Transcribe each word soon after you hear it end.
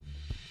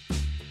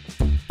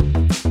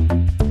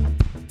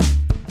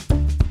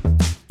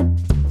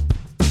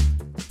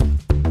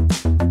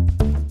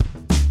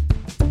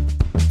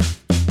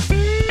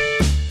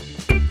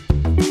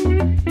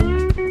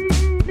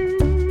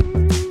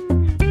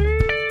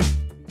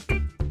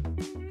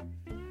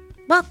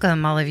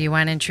Welcome, all of you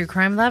wine and true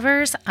crime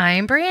lovers.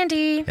 I'm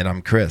Brandy. And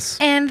I'm Chris.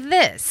 And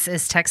this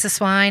is Texas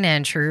Wine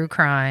and True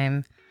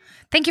Crime.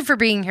 Thank you for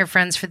being here,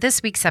 friends, for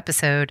this week's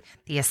episode,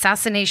 The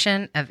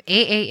Assassination of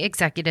AA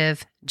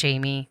Executive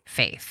Jamie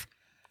Faith.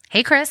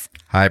 Hey, Chris.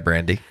 Hi,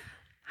 Brandy.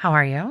 How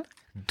are you?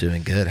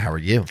 Doing good. How are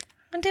you?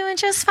 I'm doing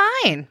just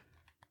fine.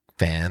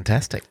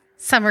 Fantastic.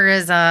 Summer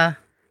is Nigh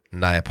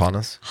upon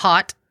us.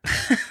 hot.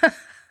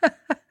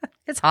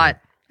 It's hot.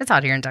 It's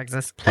hot here in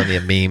Texas. Plenty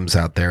of memes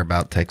out there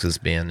about Texas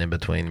being in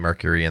between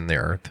Mercury and the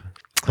Earth,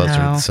 closer to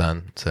the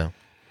sun. So,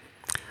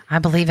 I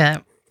believe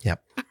it. yep,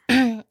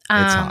 it's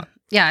hot.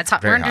 Yeah, it's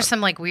hot. Very We're under hot.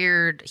 some like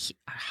weird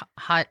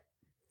hot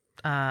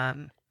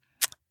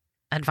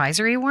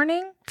advisory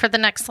warning for the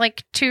next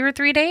like 2 or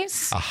 3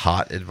 days. A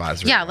hot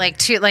advisory. Yeah,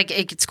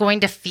 it's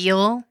going to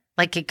feel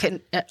like it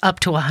could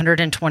up to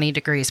 120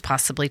 degrees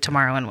possibly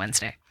tomorrow and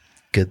Wednesday.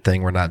 Good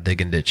thing we're not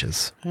digging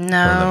ditches.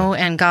 No,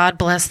 and God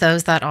bless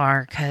those that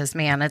are, because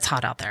man, it's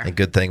hot out there. And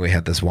good thing we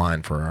had this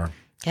wine for our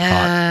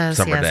hot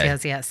summer day.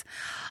 Yes.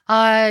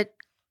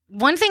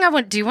 One thing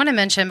I do want to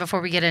mention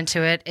before we get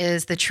into it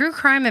is the True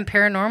Crime and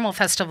Paranormal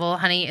Festival,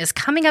 honey, is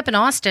coming up in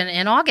Austin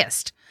in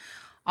August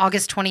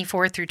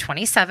 24 through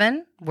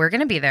 27. We're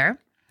going to be there.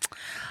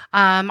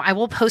 I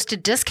will post a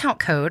discount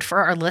code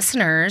for our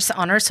listeners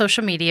on our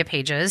social media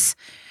pages.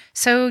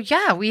 So,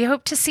 yeah, we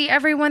hope to see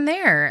everyone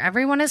there.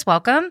 Everyone is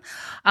welcome.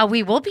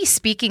 We will be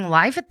speaking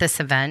live at this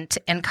event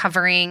and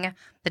covering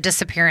the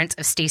disappearance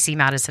of Stacey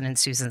Madison and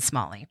Susan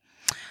Smalley.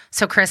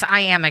 So, Chris,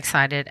 I am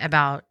excited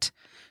about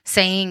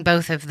saying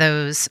both of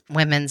those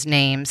women's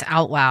names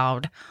out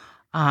loud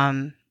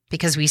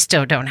because we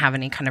still don't have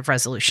any kind of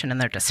resolution in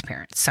their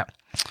disappearance. So,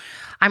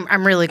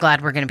 I'm really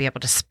glad we're going to be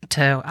able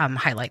to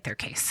highlight their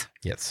case.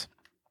 Yes.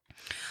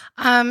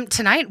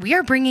 Tonight we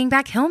are bringing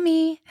back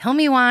Hilmy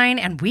wine,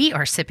 and we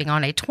are sipping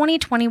on a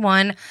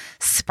 2021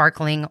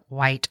 sparkling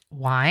white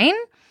wine.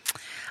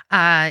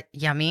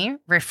 Yummy,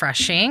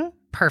 refreshing,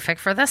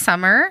 perfect for the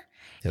summer.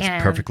 It's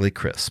and perfectly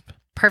crisp.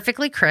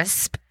 Perfectly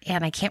crisp,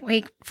 and I can't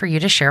wait for you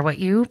to share what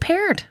you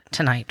paired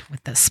tonight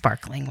with this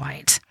sparkling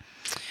white.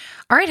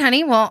 All right,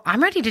 honey. Well,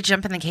 I'm ready to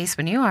jump in the case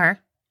when you are.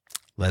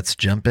 Let's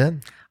jump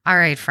in. All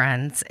right,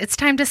 friends. It's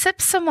time to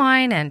sip some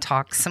wine and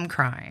talk some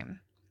crime.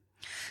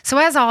 So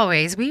as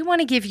always, we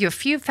want to give you a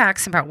few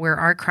facts about where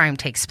our crime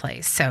takes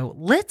place. So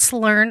let's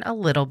learn a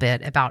little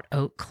bit about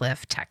Oak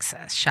Cliff,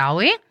 Texas, shall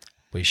we?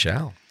 We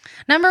shall.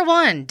 Number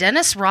 1,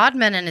 Dennis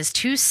Rodman and his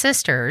 2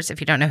 sisters, if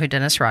you don't know who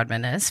Dennis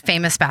Rodman is,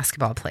 famous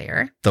basketball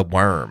player. The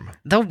Worm.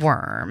 The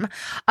Worm.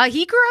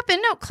 He grew up in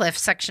Oak Cliff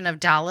section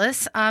of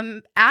Dallas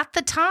at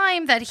the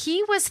time that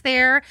he was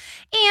there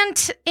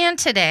and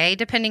today,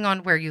 depending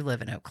on where you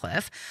live in Oak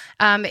Cliff.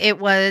 It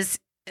was...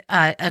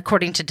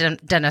 according to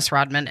Dennis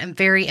Rodman, a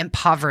very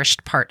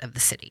impoverished part of the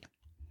city,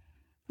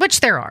 which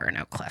there are in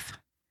Oak Cliff.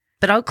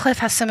 But Oak Cliff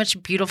has so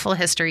much beautiful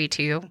history,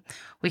 too.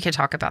 We could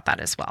talk about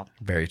that as well.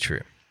 Very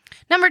true.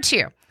 Number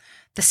 2,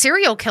 the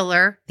serial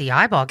killer, the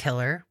eyeball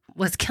killer,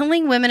 was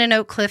killing women in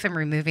Oak Cliff and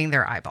removing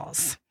their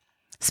eyeballs,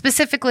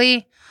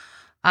 specifically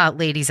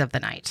ladies of the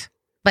night.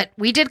 But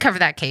we did cover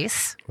that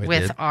case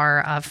with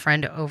our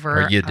friend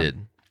over. Or you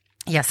did.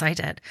 Yes, I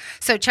did.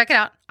 So check it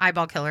out.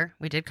 Eyeball killer.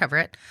 We did cover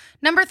it.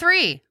 Number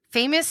 3,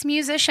 famous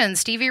musician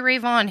Stevie Ray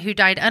Vaughan, who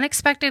died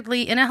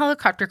unexpectedly in a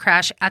helicopter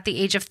crash at the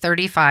age of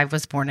 35,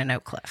 was born in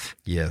Oak Cliff.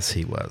 Yes,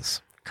 he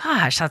was.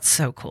 Gosh, that's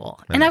so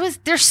cool. And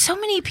there's so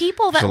many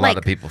people that There's a lot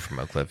of people from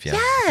Oak Cliff. Yeah.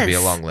 Yes. It'd be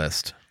a long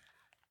list.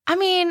 I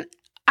mean,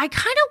 I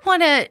kind of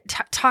want to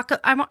talk.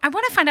 I want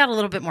to find out a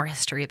little bit more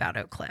history about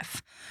Oak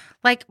Cliff.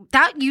 Like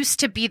that used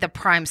to be the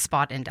prime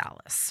spot in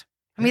Dallas.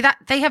 I mean, that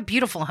they have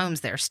beautiful homes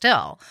there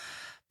still.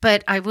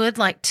 But I would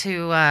like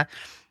to,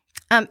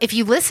 if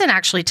you listen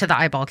actually to the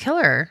Eyeball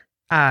Killer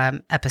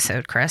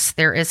episode, Chris,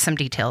 there is some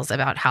details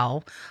about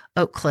how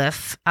Oak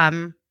Cliff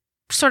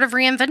sort of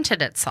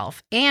reinvented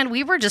itself. And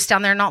we were just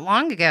down there not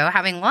long ago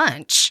having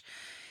lunch,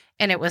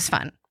 and it was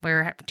fun. Do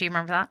you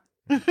remember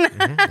that?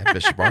 At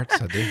Bishop Arts,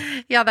 I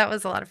do. Yeah, that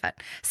was a lot of fun.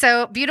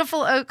 So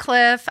beautiful Oak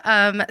Cliff,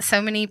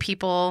 so many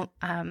people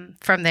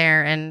from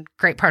there, and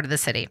great part of the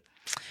city.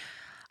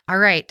 All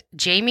right.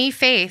 Jamie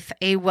Faith,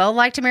 a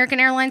well-liked American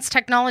Airlines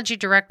technology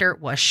director,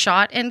 was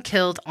shot and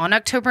killed on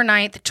October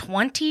 9th,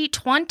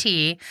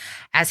 2020,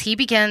 as he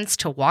begins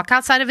to walk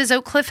outside of his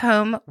Oak Cliff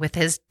home with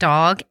his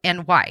dog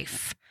and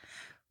wife.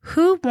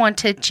 Who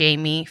wanted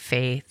Jamie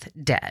Faith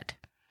dead?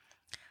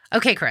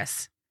 Okay,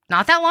 Chris,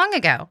 not that long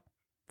ago.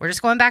 We're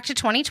just going back to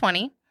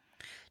 2020.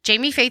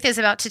 Jamie Faith is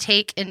about to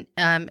take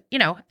an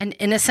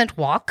innocent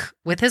walk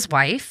with his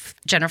wife,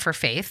 Jennifer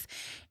Faith,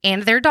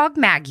 and their dog,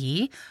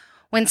 Maggie,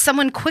 when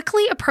someone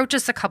quickly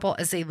approaches the couple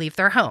as they leave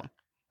their home.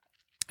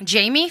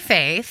 Jamie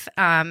Faith,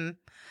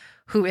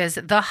 who is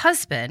the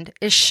husband,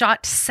 is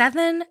shot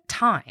 7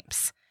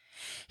 times.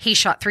 He's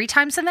shot 3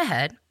 times in the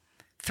head,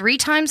 3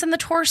 times in the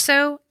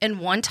torso,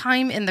 and 1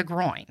 time in the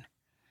groin.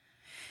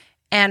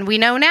 And we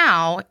know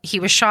now he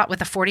was shot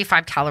with a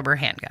 .45 caliber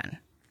handgun.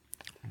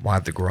 Why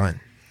the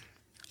groin?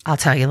 I'll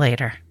tell you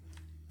later,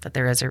 but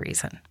there is a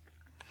reason.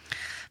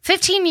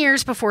 15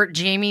 years before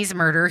Jamie's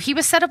murder, he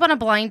was set up on a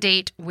blind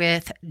date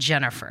with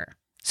Jennifer.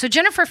 So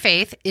Jennifer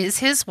Faith is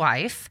his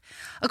wife.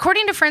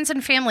 According to friends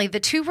and family, the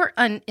two were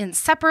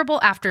inseparable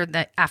after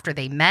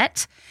they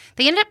met.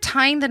 They ended up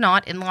tying the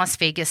knot in Las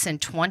Vegas in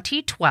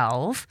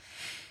 2012.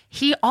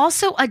 He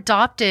also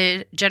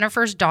adopted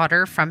Jennifer's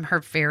daughter from her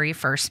very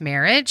first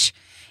marriage.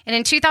 And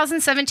in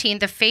 2017,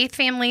 the Faith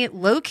family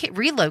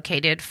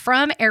relocated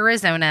from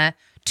Arizona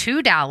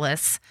to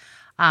Dallas,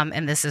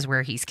 and this is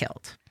where he's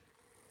killed.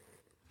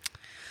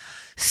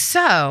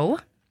 So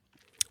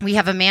we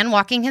have a man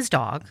walking his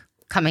dog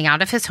coming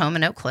out of his home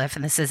in Oak Cliff,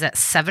 and this is at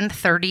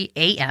 7:30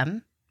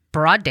 a.m.,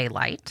 broad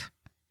daylight,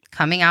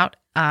 coming out.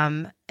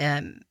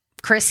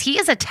 Chris, he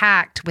is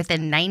attacked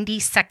within 90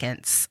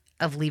 seconds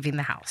of leaving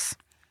the house.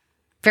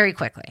 Very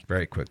quickly.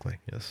 Very quickly,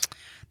 yes.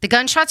 The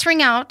gunshots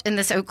ring out in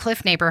this Oak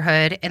Cliff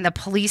neighborhood, and the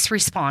police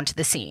respond to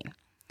the scene.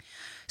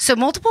 So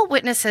multiple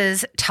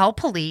witnesses tell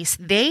police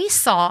they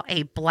saw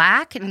a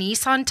black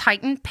Nissan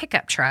Titan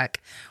pickup truck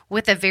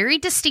with a very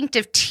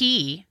distinctive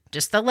T,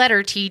 just the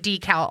letter T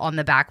decal on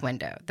the back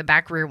window, the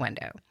back rear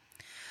window.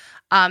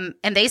 And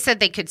they said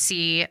they could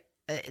see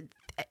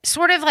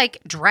sort of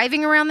like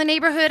driving around the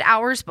neighborhood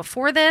hours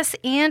before this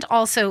and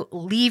also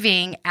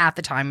leaving at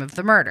the time of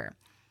the murder.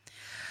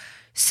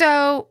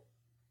 So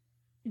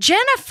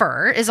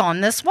Jennifer is on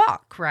this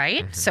walk,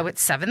 right? Mm-hmm. So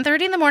it's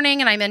 7:30 in the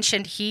morning, and I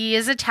mentioned he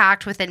is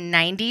attacked within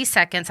 90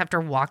 seconds after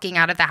walking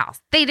out of the house.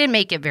 They didn't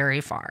make it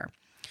very far.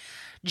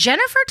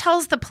 Jennifer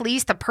tells the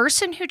police the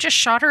person who just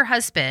shot her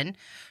husband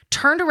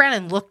turned around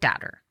and looked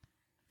at her.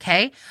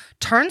 Okay?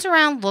 Turns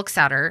around, looks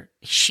at her.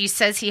 She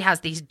says he has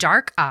these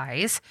dark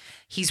eyes.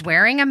 He's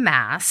wearing a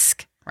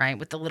mask, right,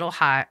 with the little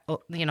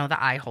the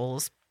eye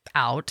holes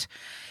out.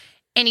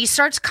 And he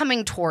starts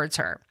coming towards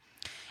her.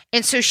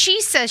 And so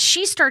she says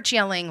she starts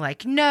yelling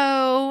like,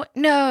 no,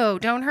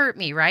 don't hurt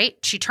me, right?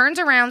 She turns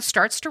around,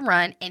 starts to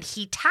run, and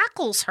he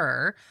tackles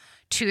her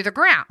to the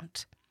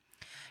ground.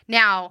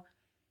 Now,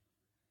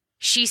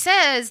 she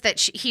says that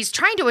he's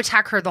trying to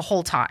attack her the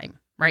whole time,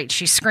 right?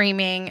 She's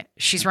screaming,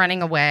 she's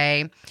running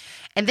away.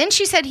 And then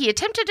she said he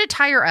attempted to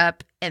tie her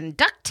up and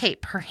duct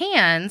tape her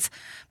hands,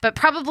 but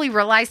probably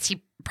realized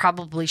he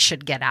probably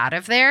should get out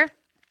of there.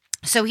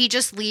 So he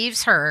just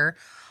leaves her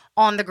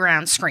on the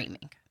ground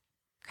screaming.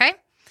 Okay?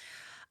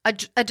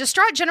 A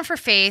distraught Jennifer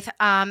Faith,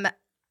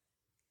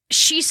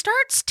 she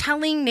starts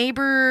telling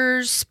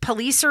neighbors,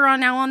 police are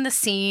now on the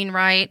scene,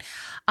 right?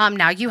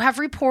 Now you have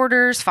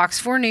reporters, Fox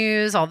 4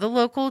 News, all the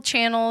local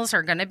channels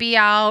are going to be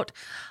out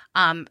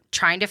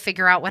trying to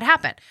figure out what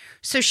happened.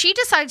 So she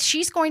decides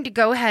she's going to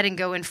go ahead and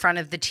go in front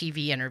of the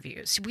TV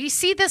interviews. We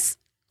see this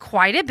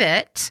quite a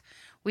bit.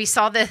 We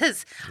saw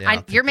this.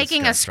 Yeah, you're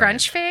making a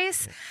scrunch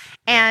face. Yeah.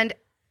 And,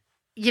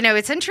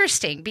 it's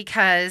interesting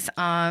because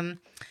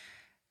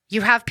you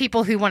have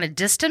people who want to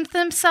distance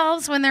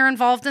themselves when they're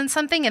involved in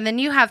something, and then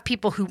you have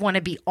people who want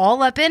to be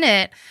all up in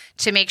it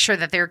to make sure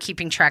that they're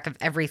keeping track of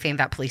everything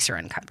that police are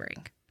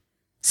uncovering.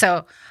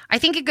 So I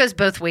think it goes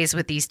both ways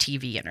with these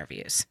TV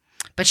interviews.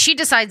 But she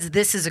decides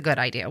this is a good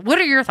idea. What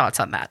are your thoughts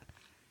on that?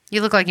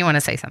 You look like you want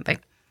to say something.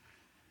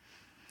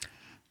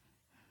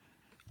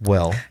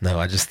 Well,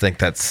 no, I just think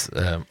that's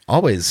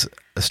always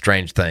a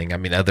strange thing. I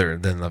mean, other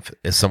than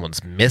if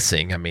someone's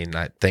missing, I mean,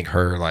 I think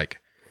her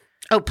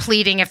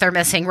pleading if they're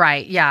missing,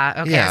 right? Yeah.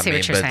 Okay. Yeah, I see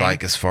what you're saying. But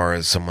like as far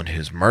as someone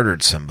who's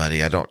murdered somebody,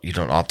 you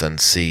don't often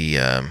see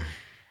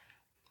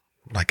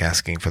like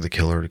asking for the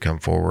killer to come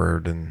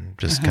forward and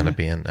just kind of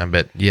being. I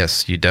bet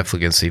yes, you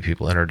definitely can see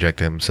people interject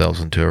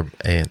themselves into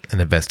an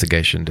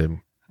investigation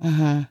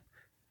to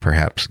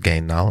perhaps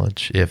gain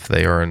knowledge if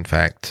they are in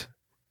fact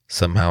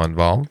somehow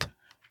involved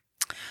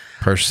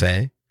per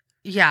se.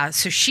 Yeah,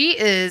 so she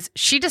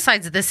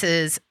decides this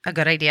is a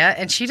good idea,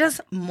 and she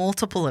does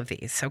multiple of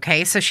these,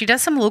 okay? So she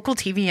does some local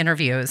TV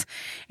interviews,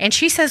 and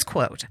she says,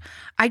 quote,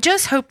 "I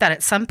just hope that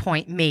at some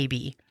point,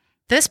 maybe,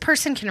 this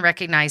person can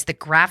recognize the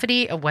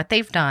gravity of what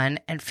they've done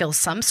and feel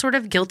some sort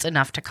of guilt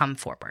enough to come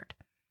forward."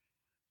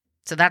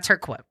 So that's her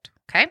quote,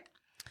 okay?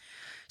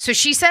 So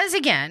she says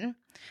again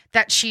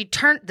that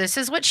this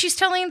is what she's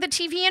telling the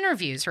TV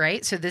interviews,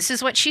 right? So this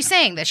is what she's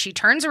saying, that she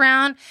turns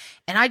around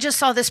and I just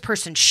saw this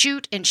person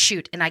shoot,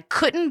 and I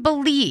couldn't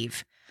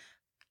believe.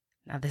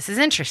 Now this is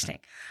interesting.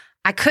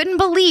 I couldn't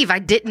believe I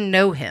didn't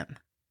know him.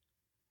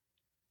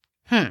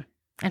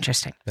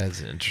 Interesting.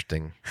 That's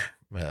interesting.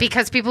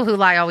 Because people who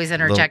lie always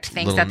interject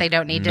things that they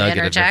don't need to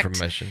interject.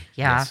 Information.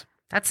 Yeah.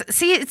 Yes.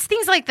 It's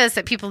things like this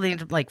that people need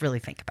to really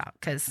think about,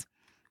 because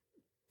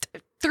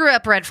threw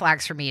up red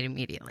flags for me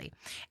immediately.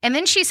 And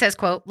then she says,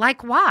 quote,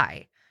 "Like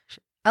why?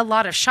 A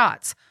lot of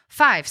shots.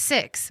 5,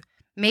 6.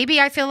 Maybe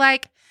I feel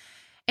like,"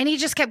 and he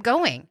just kept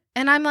going.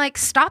 And I'm like,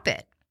 stop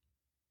it.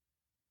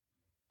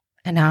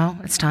 And now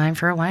it's time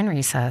for a wine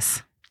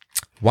recess.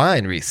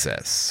 Wine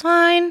recess.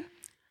 Wine.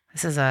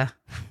 It's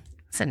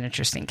an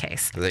interesting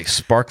case. The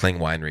sparkling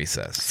wine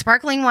recess.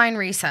 Sparkling wine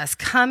recess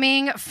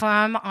coming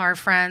from our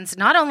friends,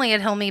 not only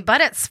at Hilmy, but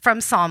it's from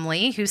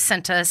Somley, who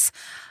sent us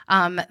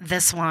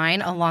this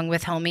wine along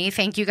with Hilmy.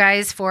 Thank you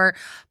guys for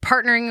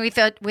partnering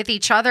with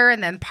each other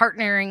and then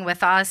partnering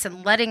with us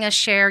and letting us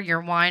share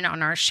your wine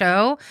on our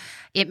show.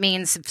 It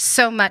means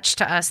so much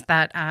to us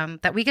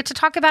that we get to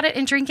talk about it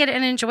and drink it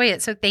and enjoy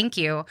it. So thank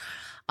you.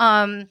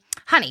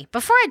 Honey,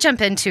 before I jump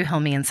into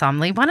Hilmy and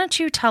Somley, why don't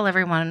you tell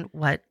everyone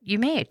what you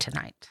made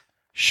tonight?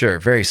 Sure.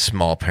 Very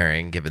small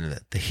pairing given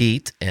the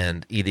heat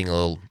and eating a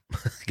little,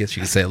 I guess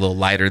you could say a little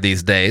lighter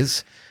these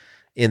days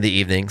in the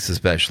evenings,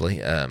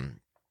 especially.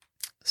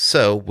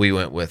 So we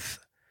went with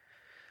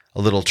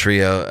a little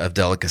trio of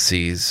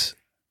delicacies,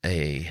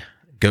 a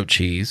goat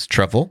cheese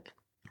truffle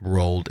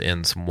rolled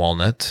in some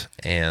walnut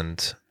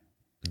and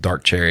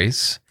dark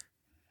cherries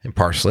and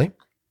parsley.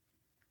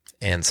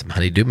 And some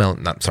honeydew,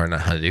 not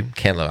honeydew,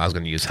 cantaloupe. I was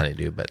going to use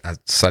honeydew, but I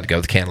decided to go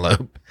with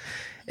cantaloupe.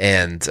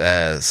 And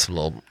some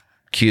little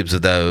cubes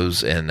of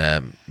those,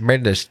 and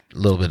made a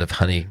little bit of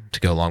honey to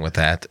go along with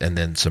that, and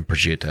then some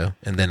prosciutto.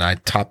 And then I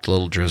topped a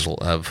little drizzle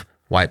of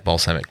white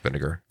balsamic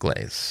vinegar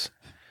glaze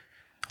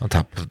on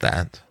top of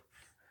that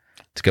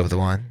to go with the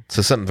wine.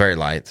 So something very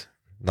light,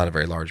 not a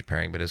very large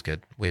pairing, but it's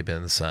good. We had been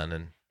in the sun,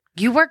 and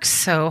you work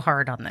so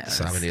hard on those.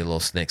 So I would need a little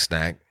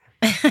snack.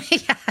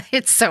 Yeah,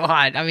 it's so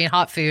hot. I mean,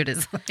 hot food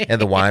is like... And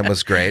the wine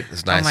was great.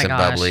 It's nice and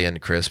bubbly and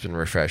crisp and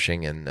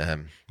refreshing, and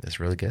it's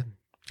really good.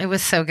 It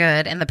was so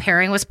good, and the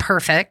pairing was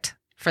perfect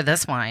for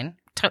this wine.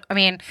 I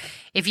mean,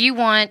 if you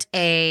want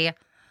a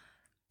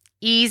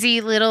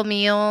easy little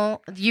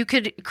meal, you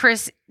could,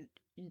 Chris,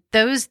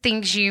 those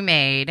things you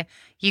made,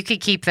 you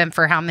could keep them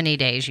for how many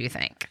days, you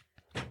think?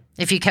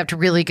 If you kept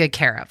really good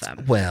care of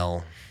them.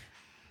 Well,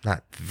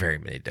 not very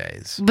many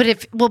days.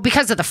 But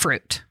because of the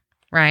fruit,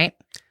 right?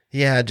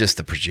 Yeah, just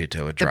the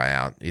prosciutto would dry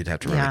out. You'd have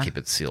to really keep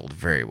it sealed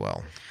very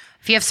well.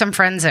 If you have some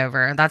friends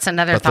over, that's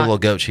another thought. But the little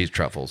goat cheese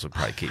truffles would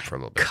probably keep for a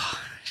little bit.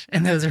 Gosh,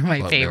 and those are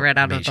my favorite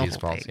out of the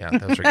whole thing. Yeah,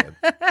 those are good.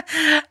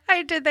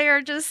 I did. They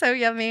are just so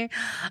yummy.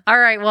 All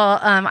right. Well,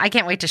 I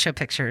can't wait to show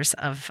pictures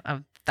of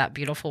that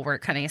beautiful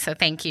work, honey. So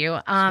thank you.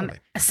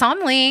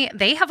 Somley,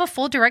 they have a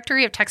full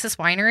directory of Texas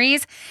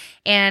wineries,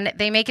 and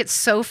they make it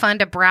so fun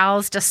to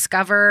browse,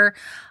 discover.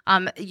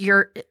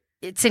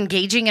 It's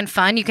engaging and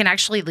fun. You can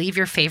actually leave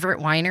your favorite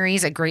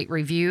wineries a great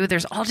review.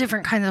 There's all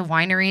different kinds of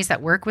wineries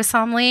that work with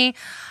Somley.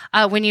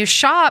 When you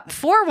shop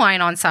for wine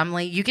on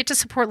Somley, you get to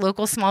support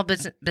local small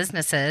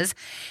businesses,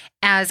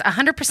 as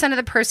 100% of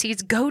the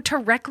proceeds go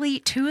directly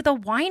to the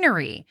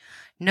winery.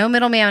 No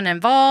middleman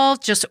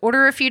involved. Just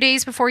order a few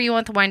days before you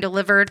want the wine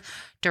delivered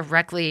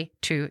directly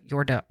to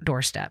your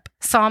doorstep.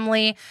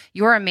 Somley,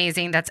 you're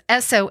amazing. That's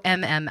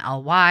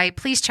SOMMLY.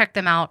 Please check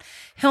them out.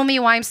 Hilmy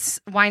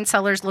Wine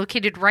Cellars,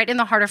 located right in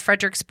the heart of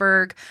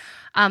Fredericksburg.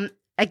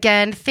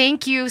 Again,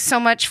 thank you so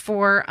much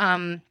for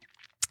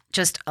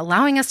just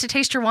allowing us to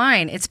taste your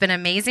wine. It's been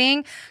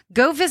amazing.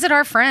 Go visit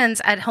our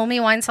friends at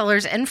Hilmy Wine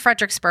Cellars in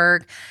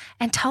Fredericksburg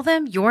and tell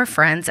them your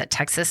friends at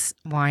Texas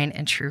Wine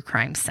and True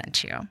Crime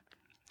sent you.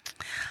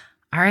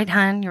 All right,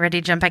 hon, you ready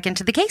to jump back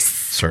into the case?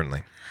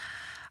 Certainly.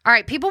 All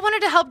right, people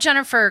wanted to help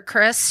Jennifer,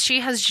 Chris.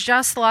 She has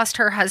just lost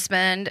her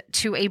husband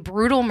to a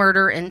brutal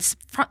murder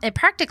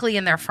practically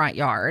in their front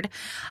yard,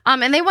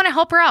 and they want to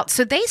help her out.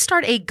 So they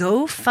start a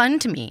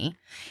GoFundMe,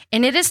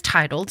 and it is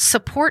titled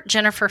Support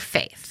Jennifer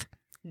Faith,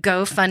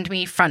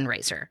 GoFundMe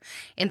fundraiser.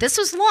 And this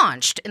was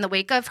launched in the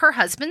wake of her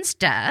husband's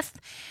death.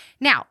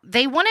 Now,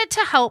 they wanted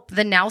to help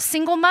the now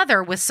single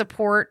mother with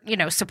support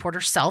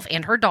herself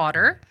and her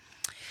daughter.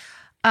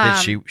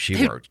 She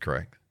worked,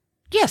 correct?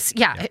 Yes,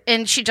 yeah.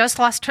 And she just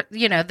lost her,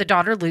 the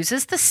daughter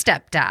loses the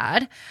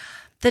stepdad.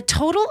 The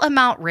total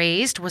amount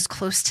raised was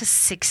close to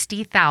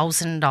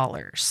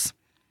 $60,000.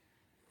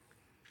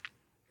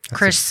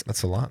 Chris.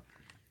 That's a lot.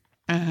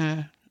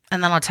 Mm-hmm.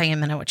 And then I'll tell you in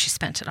a minute what she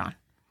spent it on.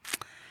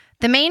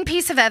 The main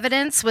piece of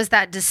evidence was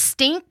that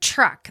distinct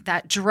truck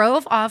that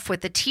drove off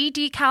with the T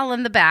decal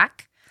in the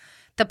back.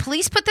 The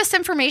police put this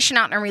information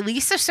out and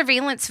released a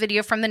surveillance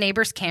video from the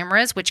neighbor's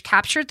cameras, which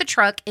captured the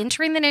truck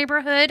entering the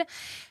neighborhood,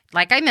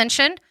 like I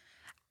mentioned,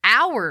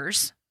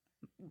 hours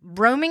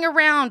roaming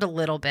around a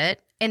little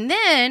bit, and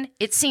then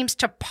it seems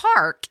to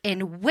park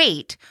and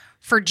wait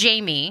for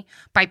Jamie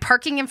by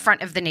parking in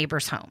front of the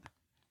neighbor's home.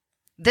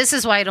 This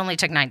is why it only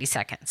took 90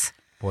 seconds.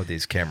 Boy,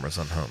 these cameras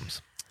on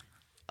homes.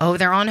 Oh,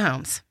 they're on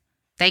homes.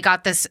 They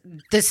got this.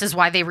 This is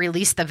why they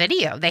released the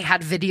video. They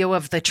had video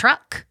of the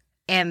truck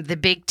and the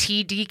big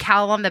T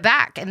decal on the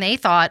back. And they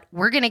thought,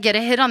 we're going to get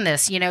a hit on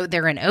this.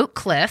 They're in Oak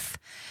Cliff.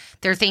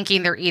 They're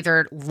thinking they're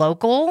either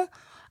local.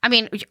 I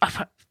mean,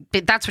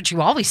 that's what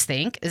you always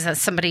think, is that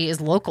somebody is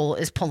local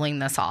is pulling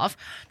this off.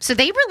 So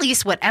they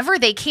release whatever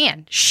they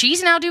can.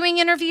 She's now doing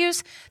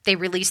interviews. They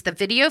release the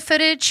video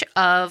footage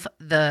of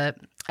the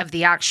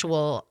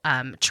actual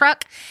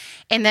truck.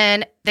 And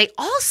then they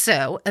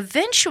also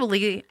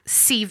eventually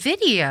see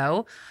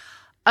video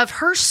of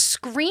her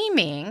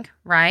screaming,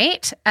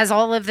 right, as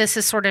all of this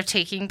is sort of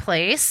taking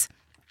place.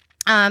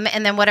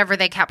 And then whatever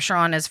they capture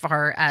on as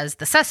far as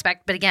the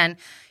suspect. But again,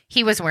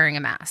 he was wearing a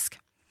mask.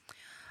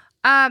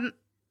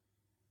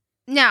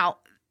 Now,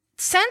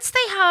 since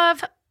they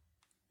have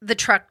the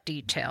truck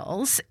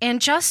details,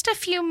 and just a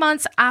few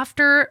months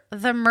after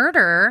the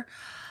murder,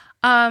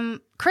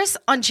 Chris,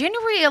 on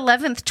January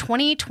 11th,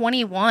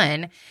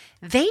 2021,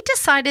 they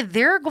decided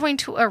they're going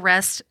to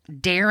arrest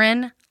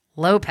Darren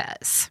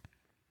Lopez.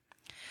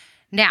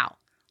 Now,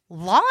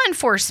 law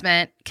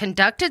enforcement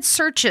conducted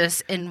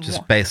searches in...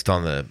 Just based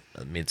on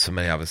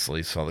somebody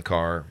obviously saw the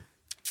car.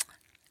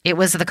 It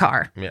was the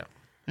car. Yeah.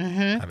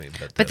 Mm-hmm. I mean,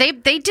 but they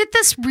did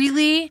this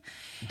really...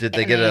 Did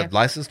they get a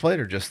license plate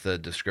or just the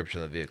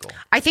description of the vehicle?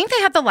 I think they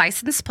had the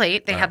license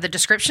plate. They had the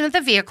description of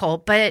the vehicle,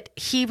 but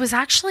he was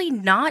actually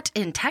not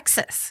in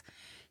Texas.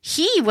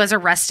 He was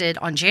arrested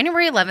on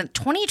January 11th,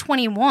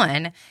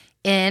 2021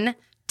 in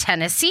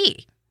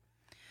Tennessee.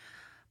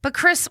 But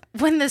Chris,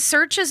 when the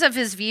searches of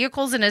his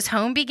vehicles and his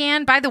home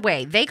began, by the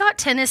way, they got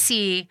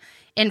Tennessee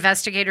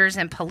investigators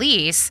and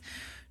police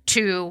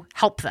to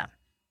help them.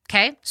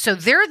 Okay. So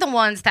they're the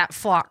ones that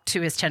flocked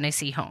to his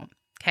Tennessee home.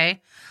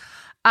 Okay.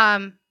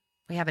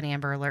 We have an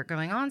Amber Alert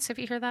going on. So if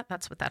you hear that,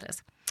 that's what that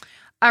is.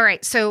 All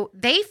right. So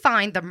they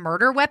find the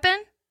murder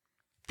weapon.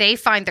 They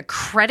find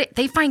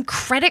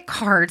credit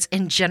cards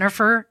in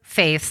Jennifer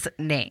Faith's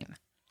name.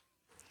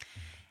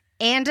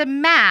 And a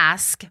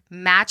mask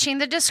matching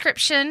the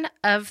description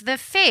of the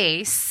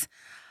face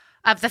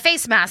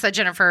mask that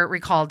Jennifer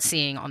recalled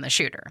seeing on the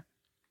shooter.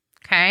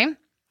 Okay.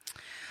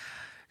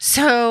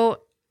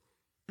 So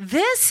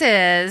this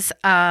is,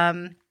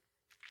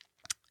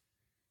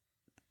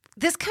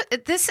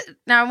 this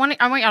now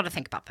I want y'all to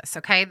think about this.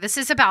 Okay. This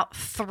is about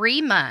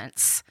 3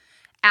 months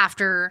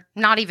after,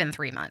 not even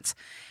 3 months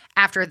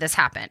after this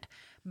happened.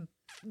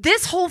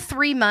 This whole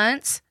 3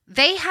 months,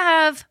 they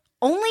have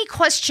only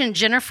questioned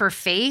Jennifer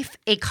Faith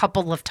a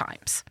couple of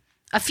times,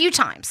 a few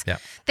times. Yeah.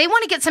 They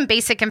want to get some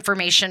basic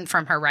information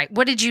from her, right?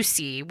 What did you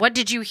see? What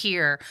did you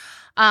hear?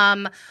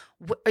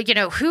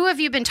 Who have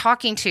you been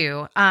talking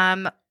to?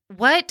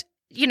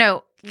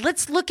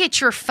 Let's look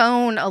at your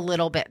phone a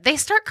little bit. They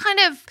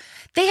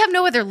have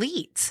no other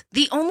leads.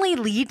 The only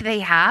lead they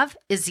have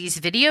is these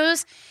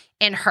videos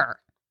and her.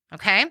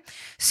 Okay.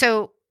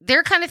 So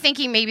they're kind of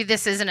thinking maybe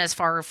this isn't as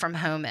far from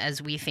home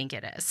as we think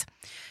it is.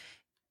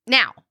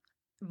 Now,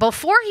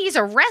 before he's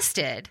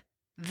arrested,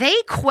 they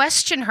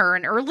question her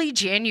in early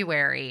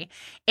January.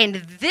 And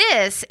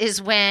this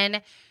is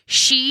when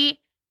she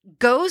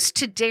goes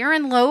to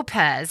Darren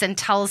Lopez and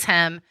tells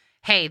him,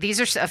 hey, these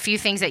are a few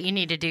things that you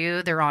need to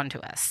do. They're on to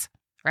us,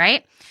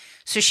 right?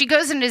 So she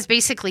goes and is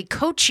basically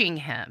coaching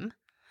him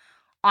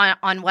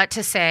on what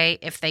to say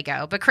if they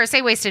go. But Chris,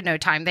 they wasted no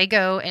time. They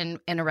go and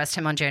arrest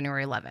him on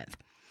January 11th.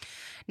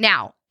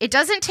 Now, it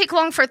doesn't take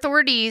long for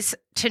authorities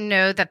to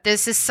know that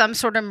this is some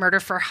sort of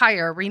murder for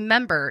hire.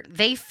 Remember,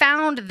 they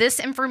found this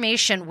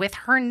information with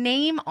her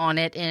name on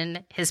it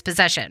in his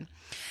possession.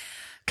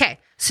 Okay,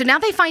 so now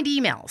they find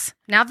emails.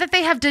 Now that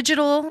they have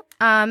digital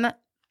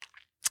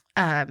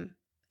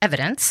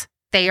evidence,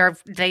 they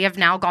have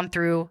now gone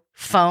through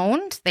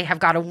phones. They have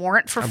got a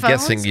warrant for phones. I'm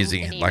guessing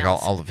using like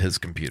all of his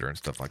computer and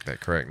stuff like that,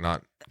 correct?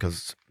 Not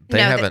because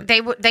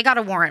they got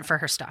a warrant for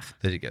her stuff.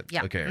 Did you get?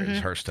 Yeah. Okay, Mm-hmm. It was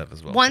her stuff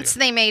as well. Once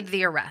they made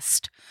the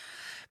arrest,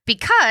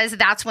 because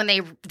that's when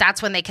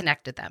they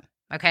connected them.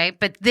 Okay,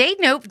 but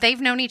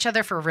they've known each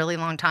other for a really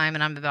long time,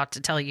 and I'm about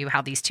to tell you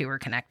how these two are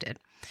connected.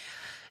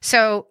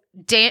 So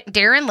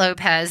Darren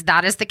Lopez,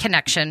 that is the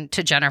connection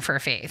to Jennifer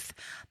Faith.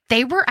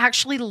 They were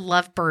actually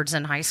lovebirds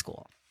in high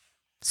school.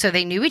 So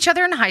they knew each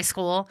other in high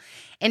school,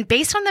 and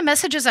based on the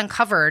messages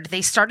uncovered,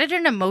 they started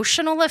an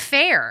emotional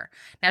affair.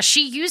 Now,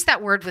 she used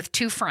that word with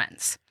two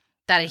friends,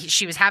 that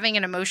she was having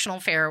an emotional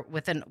affair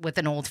with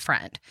an old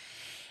friend.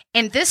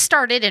 And this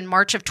started in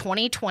March of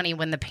 2020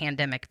 when the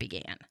pandemic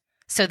began.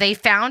 So they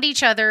found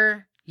each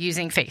other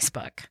using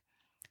Facebook.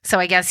 So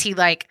I guess he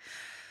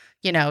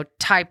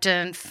typed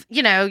in,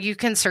 you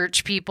can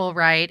search people,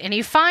 right? And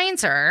he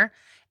finds her.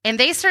 And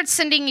they start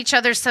sending each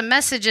other some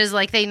messages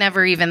like they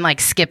never even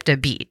skipped a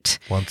beat.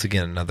 Once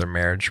again, another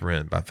marriage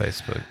ruined by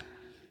Facebook.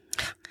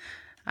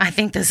 I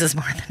think this is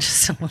more than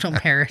just a little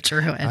marriage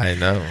ruin. I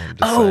know.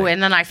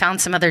 And then I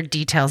found some other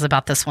details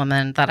about this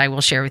woman that I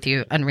will share with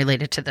you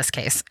unrelated to this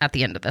case at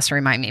the end of this.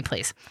 Remind me,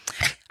 please.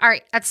 All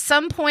right. At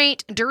some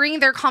point during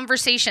their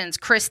conversations,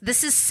 Chris,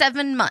 this is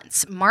 7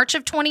 months, March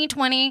of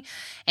 2020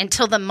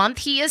 until the month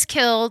he is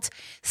killed.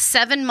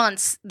 7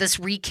 months, this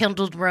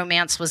rekindled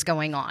romance was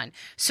going on.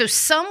 So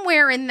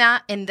somewhere in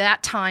that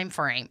time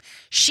frame,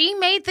 she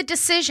made the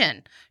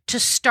decision to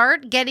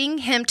start getting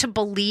him to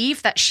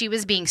believe that she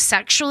was being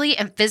sexually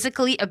and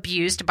physically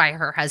abused by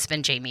her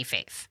husband, Jamie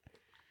Faith.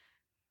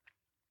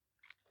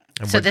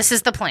 So this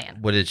is the plan.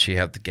 What did she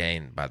have to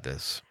gain by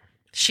this?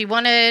 She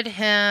wanted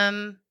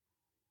him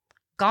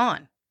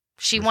gone.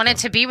 She wanted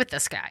to be with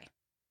this guy.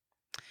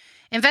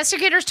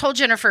 Investigators told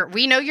Jennifer,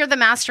 we know you're the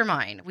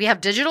mastermind. We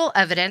have digital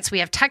evidence. We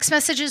have text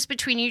messages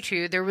between you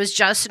two. There was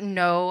just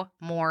no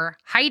more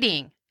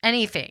hiding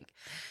anything.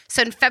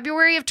 So in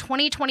February of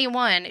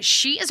 2021,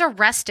 she is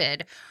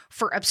arrested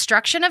for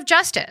obstruction of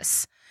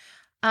justice.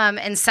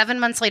 And 7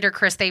 months later,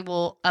 Chris, they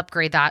will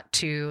upgrade that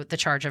to the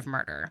charge of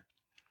murder.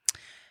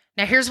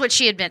 Now, here's what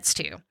she admits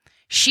to.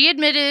 She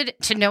admitted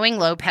to knowing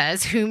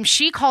Lopez, whom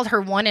she called her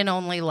one and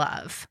only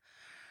love.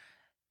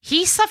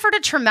 He suffered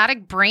a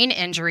traumatic brain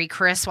injury,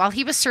 Chris, while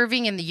he was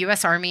serving in the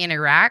U.S. Army in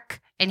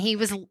Iraq, and he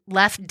was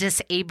left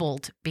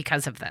disabled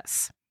because of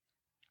this.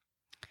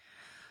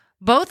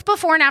 Both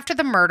before and after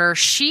the murder,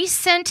 she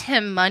sent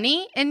him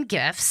money and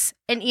gifts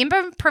and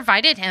even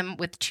provided him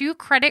with 2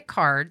 credit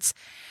cards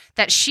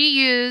that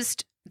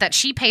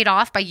she paid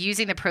off by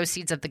using the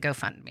proceeds of the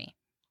GoFundMe.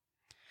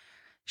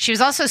 She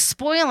was also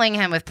spoiling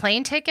him with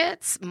plane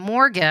tickets,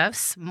 more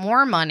gifts,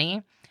 more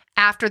money.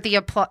 After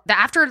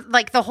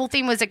the whole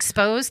thing was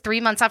exposed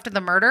 3 months after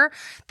the murder,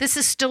 this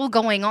is still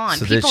going on.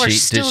 So People are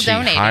still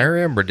donating. Did she hire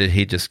him, or did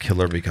he just kill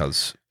her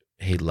because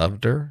he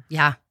loved her?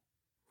 Yeah.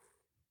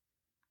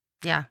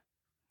 Yeah.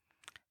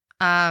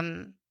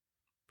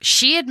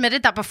 She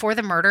admitted that before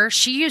the murder,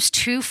 she used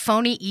 2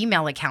 phony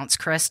email accounts,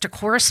 Chris, to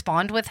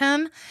correspond with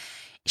him.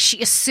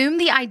 She assumed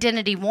the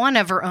identity, 1,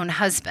 of her own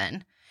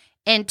husband,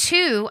 and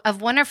 2, of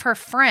one of her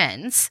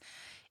friends,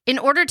 in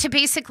order to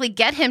basically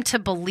get him to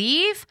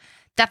believe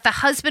that the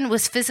husband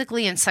was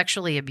physically and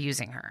sexually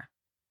abusing her.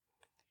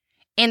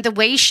 And the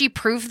way she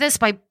proved this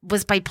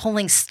was by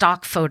pulling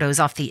stock photos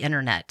off the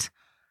internet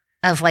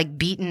of like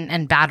beaten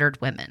and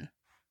battered women.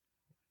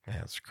 Yeah,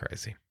 that's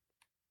crazy.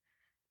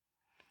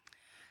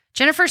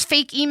 Jennifer's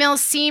fake emails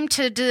seemed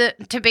to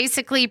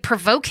basically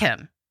provoke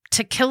him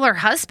to kill her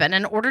husband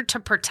in order to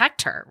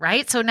protect her,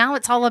 right? So now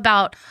it's all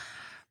about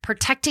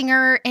protecting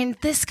her, and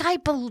this guy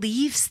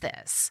believes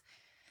this.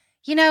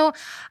 You know,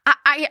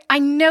 I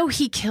know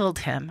he killed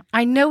him.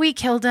 I know he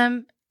killed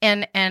him,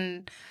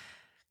 and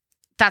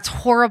that's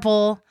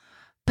horrible.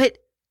 But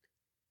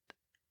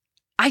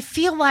I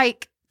feel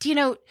like, you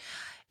know,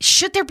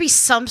 should there be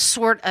some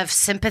sort of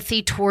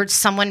sympathy towards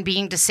someone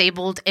being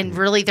disabled and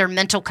really their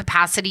mental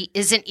capacity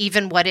isn't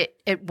even what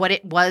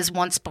it was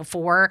once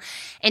before?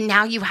 And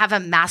now you have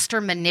a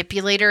master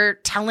manipulator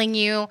telling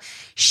you,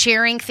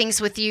 sharing things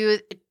with you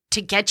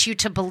to get you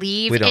to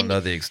believe. We don't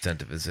know the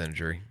extent of his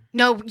injury.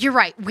 No, you're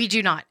right. We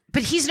do not.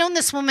 But he's known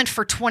this woman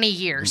for 20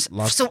 years.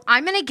 So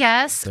I'm going to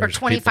guess, or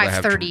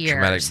 25, 30 years.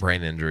 Traumatic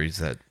brain injuries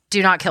that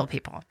do not kill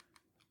people.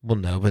 Well,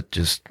 no, but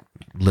just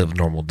live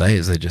normal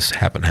days. They just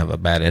happen to have a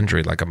bad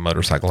injury, like a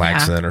motorcycle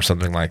accident or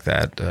something like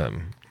that.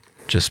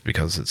 Just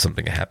because it's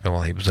something that happened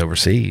while he was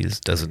overseas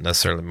doesn't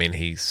necessarily mean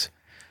he's.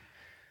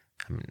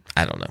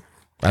 I don't know.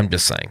 I'm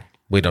just saying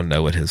we don't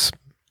know what his.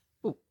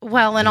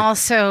 Well, and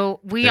also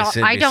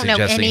I don't know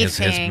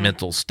anything. His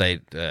mental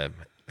state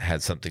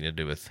had something to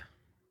do with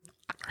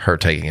her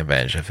taking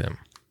advantage of him.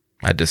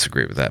 I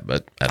disagree with that,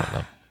 but I don't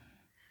know.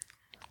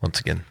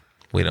 Once again,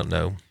 we don't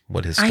know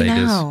what his state is. I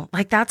know.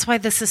 Like, that's why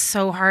this is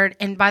so hard.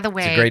 And by the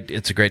way,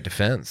 it's a great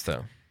defense,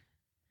 though.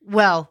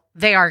 Well,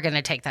 they are going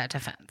to take that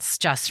defense,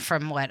 just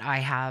from what I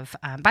have.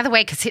 By the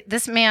way, because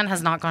this man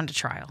has not gone to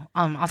trial.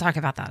 I'll talk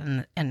about that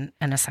in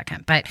a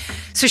second. But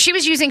so she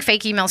was using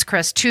fake emails,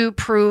 Chris, to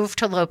prove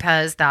to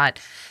Lopez that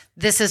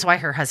this is why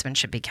her husband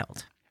should be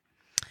killed.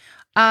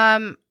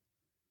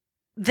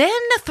 Then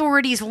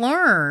authorities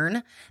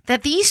learn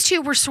that these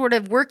 2 were sort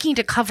of working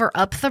to cover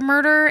up the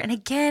murder. And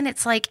again,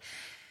 it's like,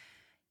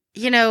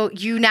 you know,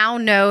 you now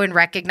know and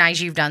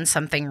recognize you've done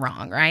something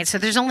wrong, right? So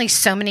there's only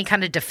so many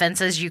kind of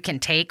defenses you can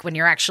take when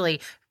you're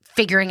actually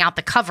figuring out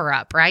the cover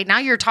up, right? Now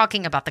you're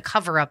talking about the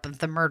cover up of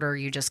the murder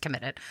you just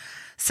committed.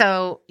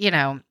 So, you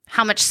know,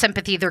 how much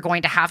sympathy they're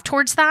going to have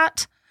towards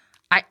that,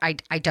 I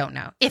don't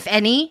know. If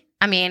any.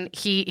 I mean,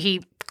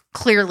 he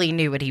clearly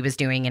knew what he was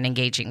doing and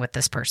engaging with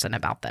this person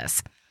about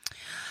this.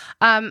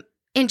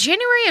 In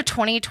January of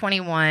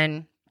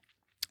 2021,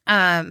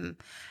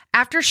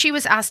 after she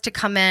was asked to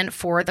come in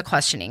for the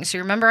questioning, so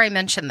remember I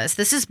mentioned this.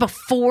 This is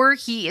before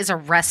he is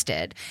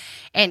arrested,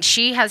 and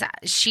she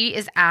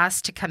is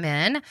asked to come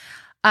in.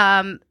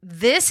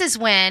 This is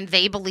when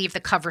they believe the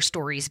cover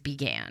stories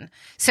began.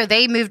 So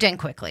they moved in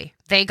quickly.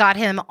 They got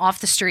him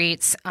off the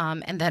streets,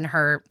 and then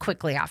her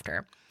quickly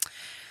after.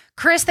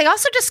 Chris, they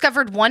also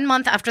discovered 1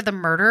 month after the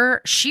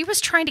murder, she was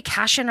trying to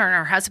cash in on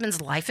her husband's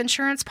life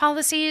insurance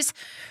policies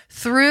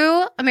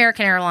through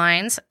American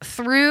Airlines,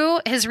 through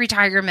his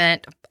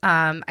retirement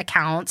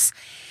accounts,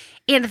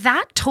 and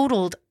that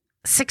totaled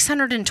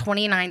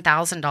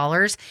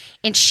 $629,000.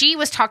 And she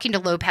was talking to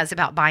Lopez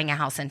about buying a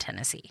house in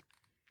Tennessee.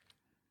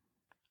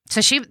 So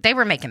they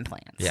were making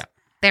plans. Yeah.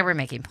 They were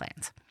making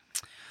plans.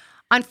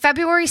 On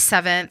February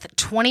 7th,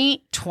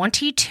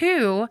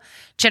 2022,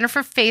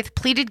 Jennifer Faith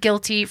pleaded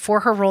guilty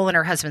for her role in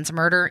her husband's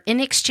murder. In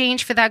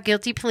exchange for that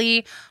guilty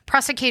plea,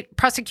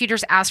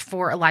 prosecutors asked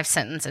for a life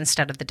sentence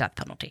instead of the death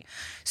penalty.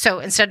 So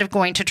instead of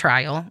going to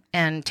trial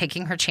and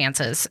taking her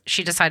chances,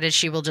 she decided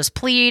she will just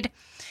plead.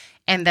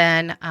 And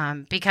then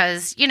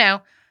because, you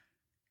know,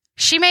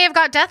 she may have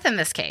got death in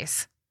this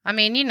case. I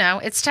mean, you know,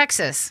 it's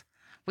Texas.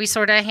 We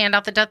sort of hand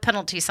out the death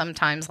penalty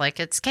sometimes like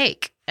it's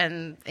cake.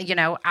 And, you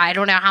know, I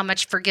don't know how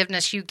much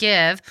forgiveness you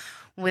give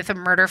with a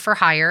murder for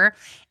hire.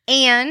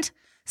 And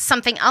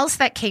something else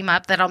that came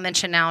up that I'll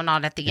mention now,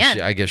 not at the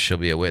end. I guess she'll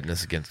be a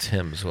witness against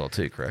him as well,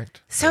 too,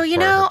 correct? So, as you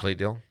part of know, her plea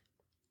deal?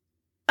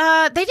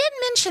 They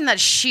didn't mention that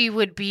she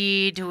would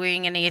be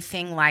doing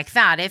anything like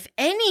that. If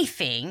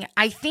anything,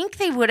 I think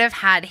they would have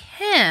had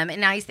him,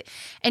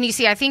 and you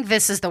see, I think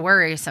this is the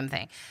worrisome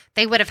thing.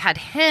 They would have had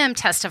him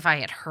testify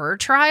at her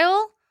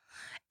trial,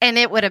 and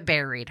it would have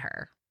buried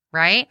her,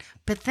 right?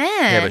 But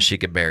then, Yeah, but she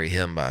could bury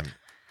him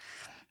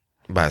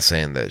by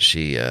saying that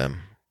she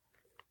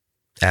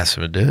asked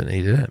him to do it, and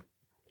he did it.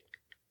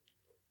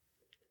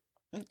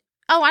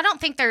 oh, I don't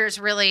think there's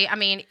really. I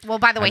mean, well,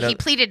 by the I way, know- he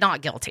pleaded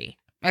not guilty.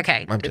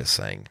 Okay, I'm just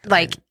saying.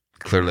 Like-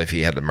 clearly, if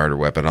he had the murder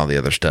weapon, all the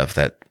other stuff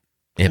that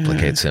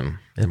implicates him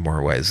in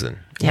more ways than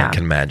Yeah. one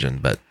can imagine.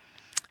 But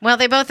well,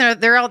 they both know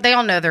they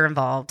all know they're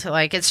involved.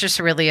 Like, it's just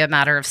really a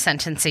matter of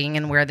sentencing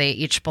and where they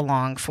each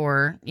belong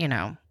for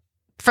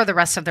the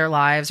rest of their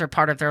lives or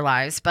part of their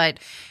lives. But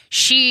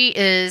she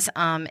is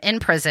in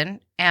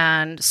prison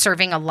and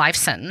serving a life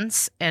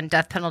sentence and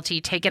death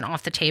penalty taken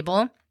off the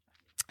table.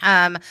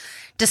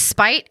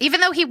 Even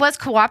though he was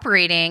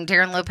cooperating,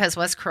 Darren Lopez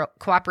was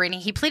cooperating,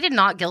 he pleaded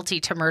not guilty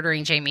to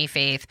murdering Jamie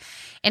Faith.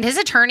 And his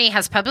attorney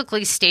has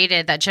publicly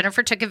stated that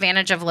Jennifer took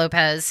advantage of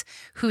Lopez,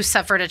 who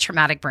suffered a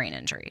traumatic brain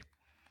injury.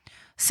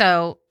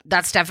 So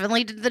that's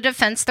definitely the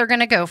defense they're going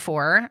to go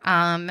for.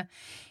 And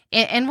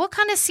we'll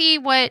kind of see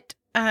what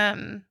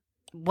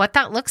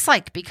that looks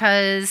like,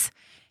 because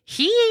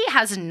he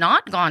has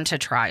not gone to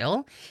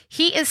trial.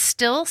 He is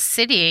still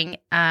sitting.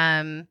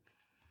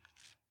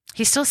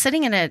 He's still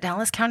sitting in a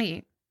Dallas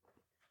County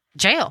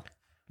jail,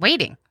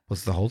 waiting.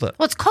 what's the holdup?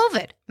 Well, it's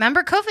COVID.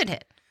 Remember, COVID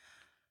hit.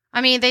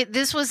 I mean,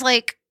 this was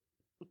like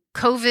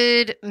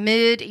COVID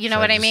mid. You know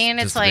what I mean?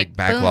 Just It's a like big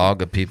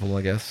backlog of people,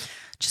 I guess.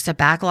 just a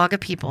backlog of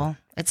people.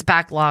 It's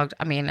backlogged.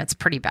 I mean, it's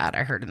pretty bad.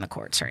 I heard in the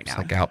courts right It's now.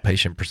 like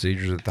outpatient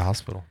procedures at the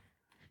hospital.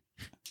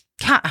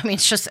 Yeah, I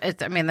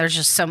mean, there's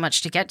just so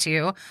much to get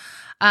to.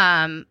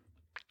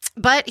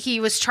 But he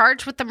was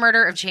charged with the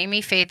murder of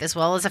Jamie Faith as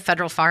well as a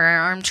federal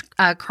firearm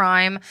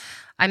crime.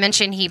 I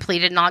mentioned he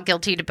pleaded not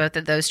guilty to both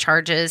of those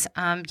charges.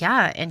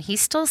 And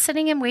he's still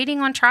sitting and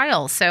waiting on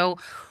trial. So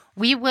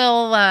we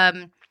will.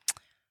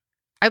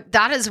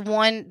 That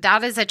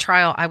is a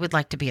trial I would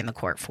like to be in the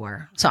court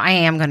for. So I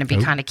am going to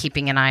be kind of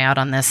keeping an eye out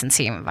on this and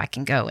seeing if I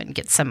can go and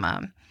get some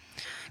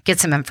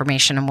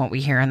information on what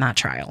we hear in that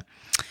trial.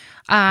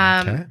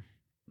 Okay.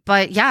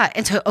 But yeah,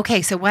 and so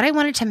what I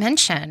wanted to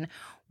mention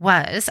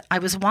was I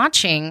was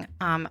watching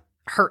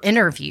her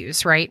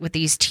interviews, right, with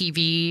these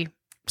TV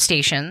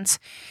stations,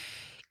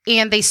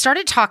 and they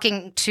started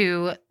talking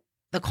to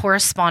the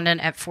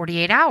correspondent at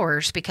 48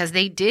 Hours because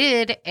they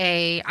did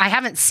I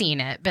haven't seen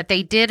it, but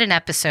they did an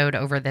episode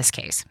over this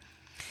case.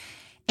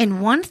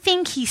 And one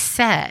thing he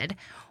said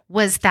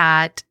was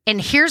that,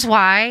 and here's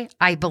why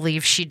I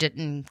believe she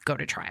didn't go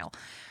to trial.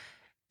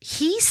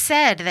 He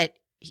said that,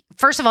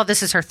 first of all,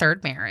 this is her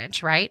third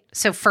marriage, right?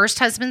 So first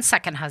husband,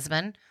 second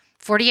husband,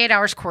 48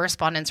 Hours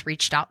correspondents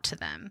reached out to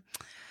them.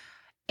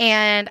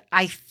 And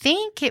I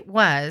think it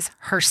was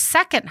her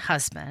second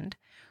husband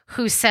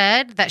who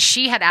said that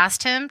she had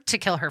asked him to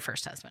kill her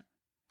first husband.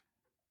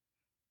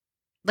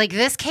 Like,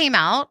 this came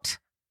out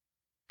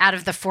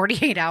of the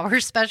 48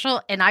 Hours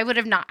special, and I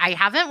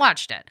haven't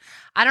watched it.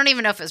 I don't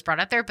even know if it was brought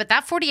up there, but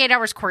that 48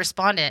 Hours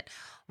correspondent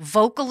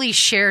vocally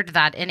shared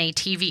that in a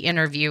TV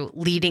interview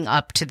leading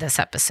up to this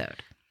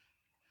episode.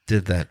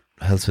 Did that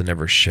husband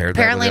ever share that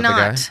Apparently with the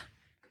other not. guy?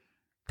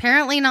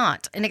 Apparently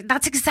not. And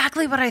that's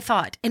exactly what I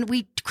thought. And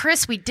we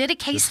did a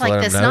case Just like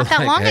let this him know, not that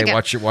like, long hey, ago.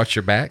 watch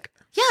your back.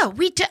 Yeah,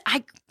 we did.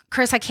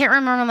 Chris, I can't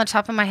remember on the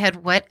top of my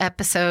head what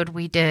episode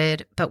we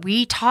did, but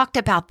we talked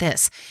about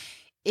this.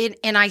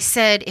 And I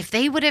said, if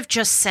they would have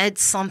just said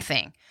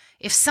something,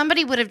 if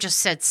somebody would have just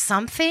said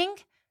something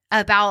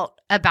about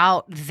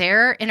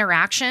their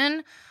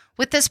interaction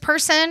with this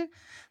person,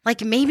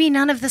 like, maybe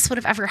none of this would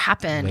have ever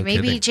happened. No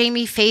Maybe kidding.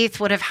 Jamie Faith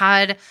would have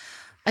had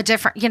a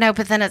different,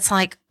 but then it's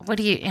like, I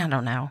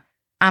don't know.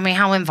 I mean,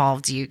 how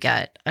involved do you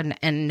get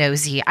and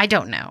nosy? I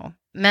don't know.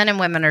 Men and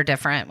women are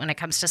different when it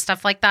comes to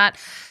stuff like that.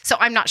 So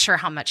I'm not sure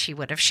how much he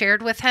would have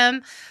shared with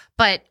him.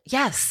 But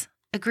yes,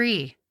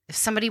 agree. If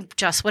somebody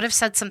just would have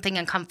said something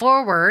and come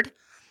forward,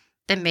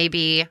 then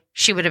maybe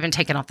she would have been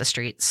taken off the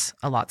streets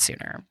a lot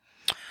sooner.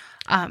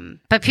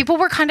 But people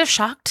were kind of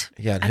shocked.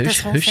 Yeah, and at this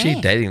whole who's she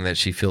thing. dating that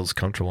she feels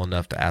comfortable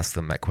enough to ask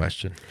them that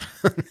question?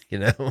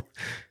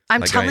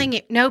 I'm Like, telling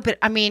you, no, but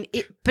I mean,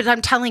 but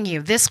I'm telling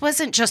you, this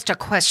wasn't just a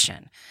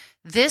question.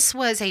 This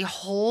was a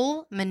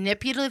whole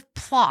manipulative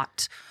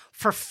plot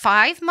for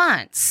 5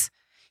 months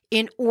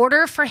in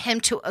order for him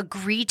to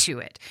agree to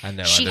it. I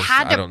know. She I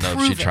had to don't know if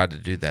prove she it. tried to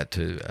do that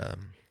to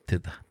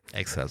the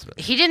ex-husband.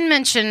 He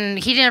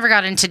never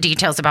got into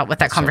details about what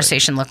that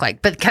conversation looked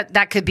like, but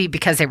that could be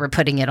because they were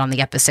putting it on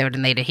the episode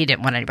and he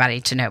didn't want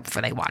anybody to know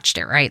before they watched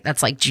it, right?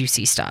 That's like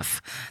juicy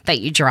stuff that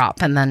you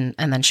drop and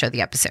then show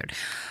the episode.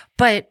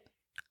 But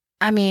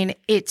I mean,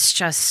 it's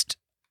just,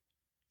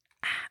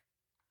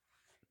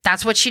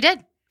 that's what she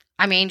did.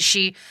 I mean,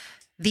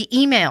 the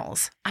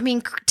emails, I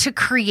mean, to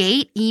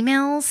create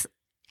emails,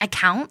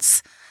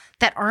 accounts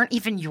that aren't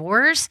even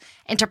yours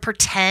and to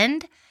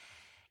pretend.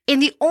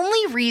 And the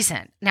only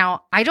reason,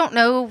 now I don't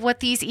know what all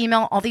these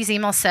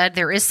emails said.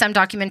 There is some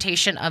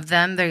documentation of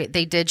them.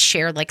 They did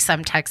share like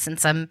some texts and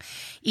some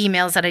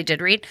emails that I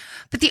did read.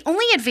 But the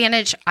only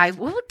advantage, what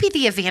would be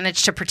the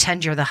advantage to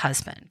pretend you're the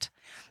husband?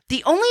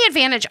 The only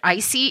advantage I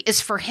see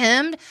is for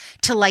him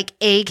to like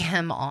egg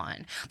him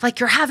on. Like,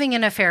 you're having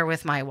an affair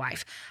with my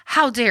wife.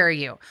 How dare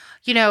you?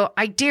 You know,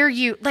 I dare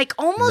you. Like,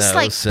 almost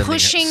like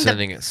poking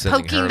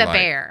the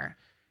bear.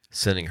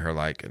 Sending her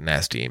like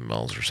nasty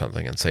emails or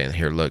something and saying,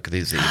 here, look,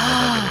 these emails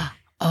I'm getting.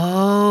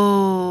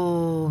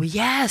 Oh,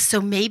 yeah.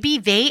 So maybe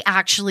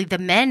the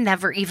men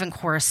never even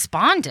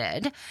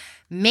corresponded.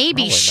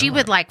 Maybe she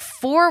would like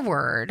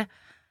forward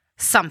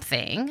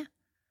something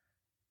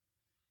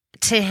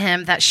to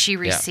him that she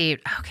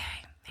received. Yeah. Okay.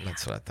 Yeah.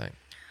 That's what I think.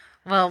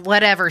 Well,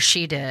 whatever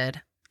she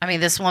did. I mean,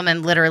 this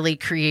woman literally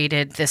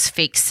created this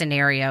fake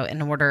scenario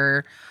in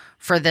order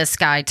for this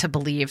guy to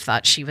believe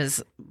that she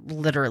was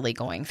literally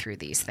going through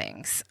these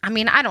things. I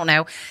mean, I don't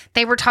know.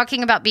 They were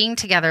talking about being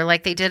together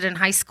like they did in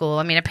high school.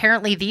 I mean,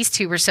 apparently these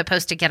two were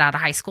supposed to get out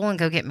of high school and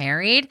go get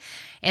married.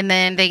 And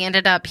then he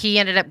ended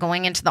up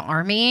going into the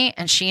army,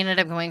 and she ended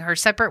up going her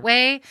separate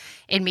way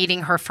and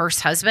meeting her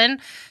first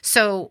husband.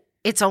 So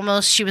it's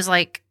almost, she was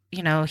like,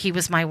 you know, he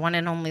was my one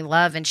and only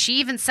love. And she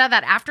even said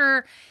that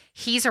after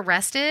he's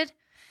arrested,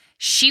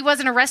 she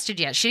wasn't arrested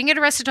yet. She didn't get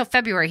arrested till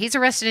February. He's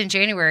arrested in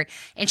January.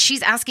 And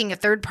she's asking a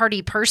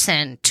third-party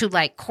person to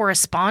like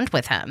correspond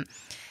with him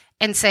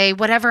and say,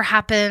 whatever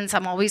happens,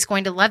 I'm always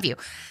going to love you.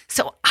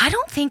 So I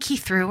don't think he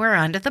threw her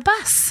under the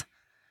bus.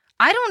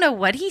 I don't know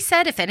what he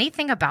said, if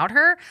anything, about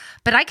her,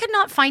 but I could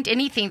not find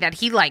anything that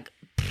he like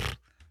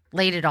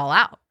laid it all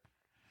out.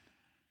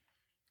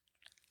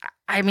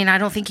 I mean, I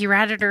don't think he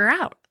ratted her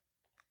out.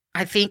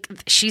 I think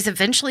she's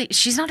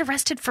not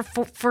arrested for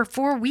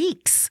 4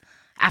 weeks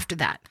after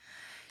that.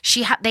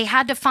 They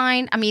had to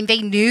find, I mean,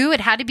 they knew it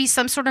had to be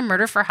some sort of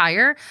murder for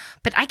hire,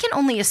 but I can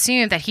only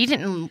assume that he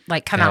didn't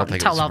like come out and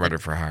tell all the... I don't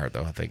think it was murder for hire,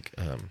 though.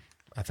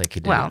 I think he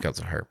did it because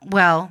of her.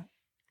 Well,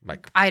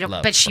 like, I don't,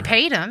 but she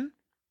paid him.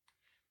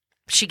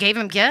 She gave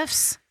him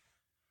gifts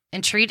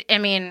and I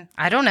mean,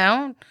 I don't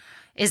know.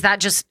 Is that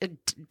just,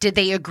 did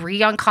they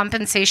agree on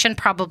compensation?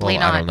 Probably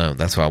not. I don't know.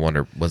 That's why I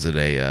wonder, was it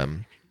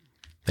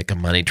a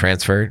money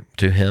transfer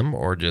to him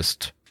or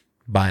just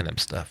buying him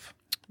stuff?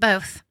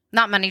 Both.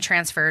 Not money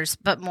transfers,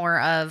 but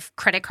more of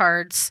credit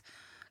cards,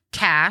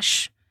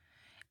 cash,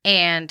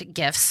 and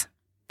gifts.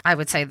 I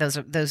would say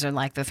those are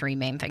like the 3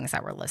 main things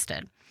that were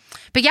listed.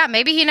 But yeah,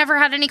 maybe he never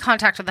had any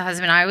contact with the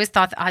husband. I always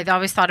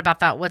thought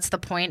about that. What's the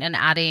point in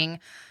adding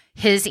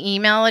his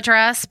email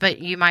address? But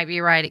you might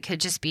be right. It could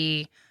just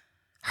be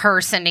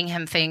her sending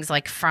him things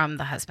like from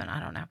the husband.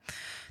 I don't know.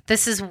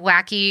 This is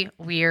wacky,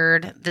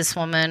 weird. This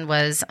woman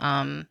was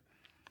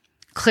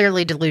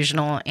clearly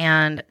delusional,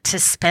 and to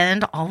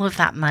spend all of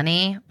that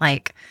money,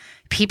 like,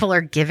 people are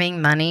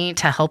giving money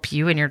to help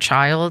you and your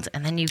child,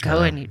 and then you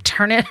go and you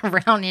turn it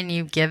around and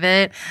you give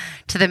it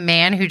to the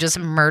man who just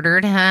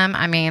murdered him.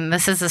 I mean,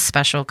 this is a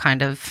special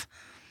kind of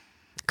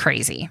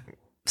crazy.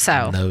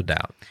 So no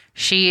doubt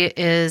she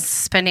is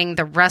spending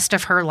the rest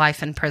of her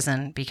life in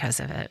prison because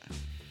of it.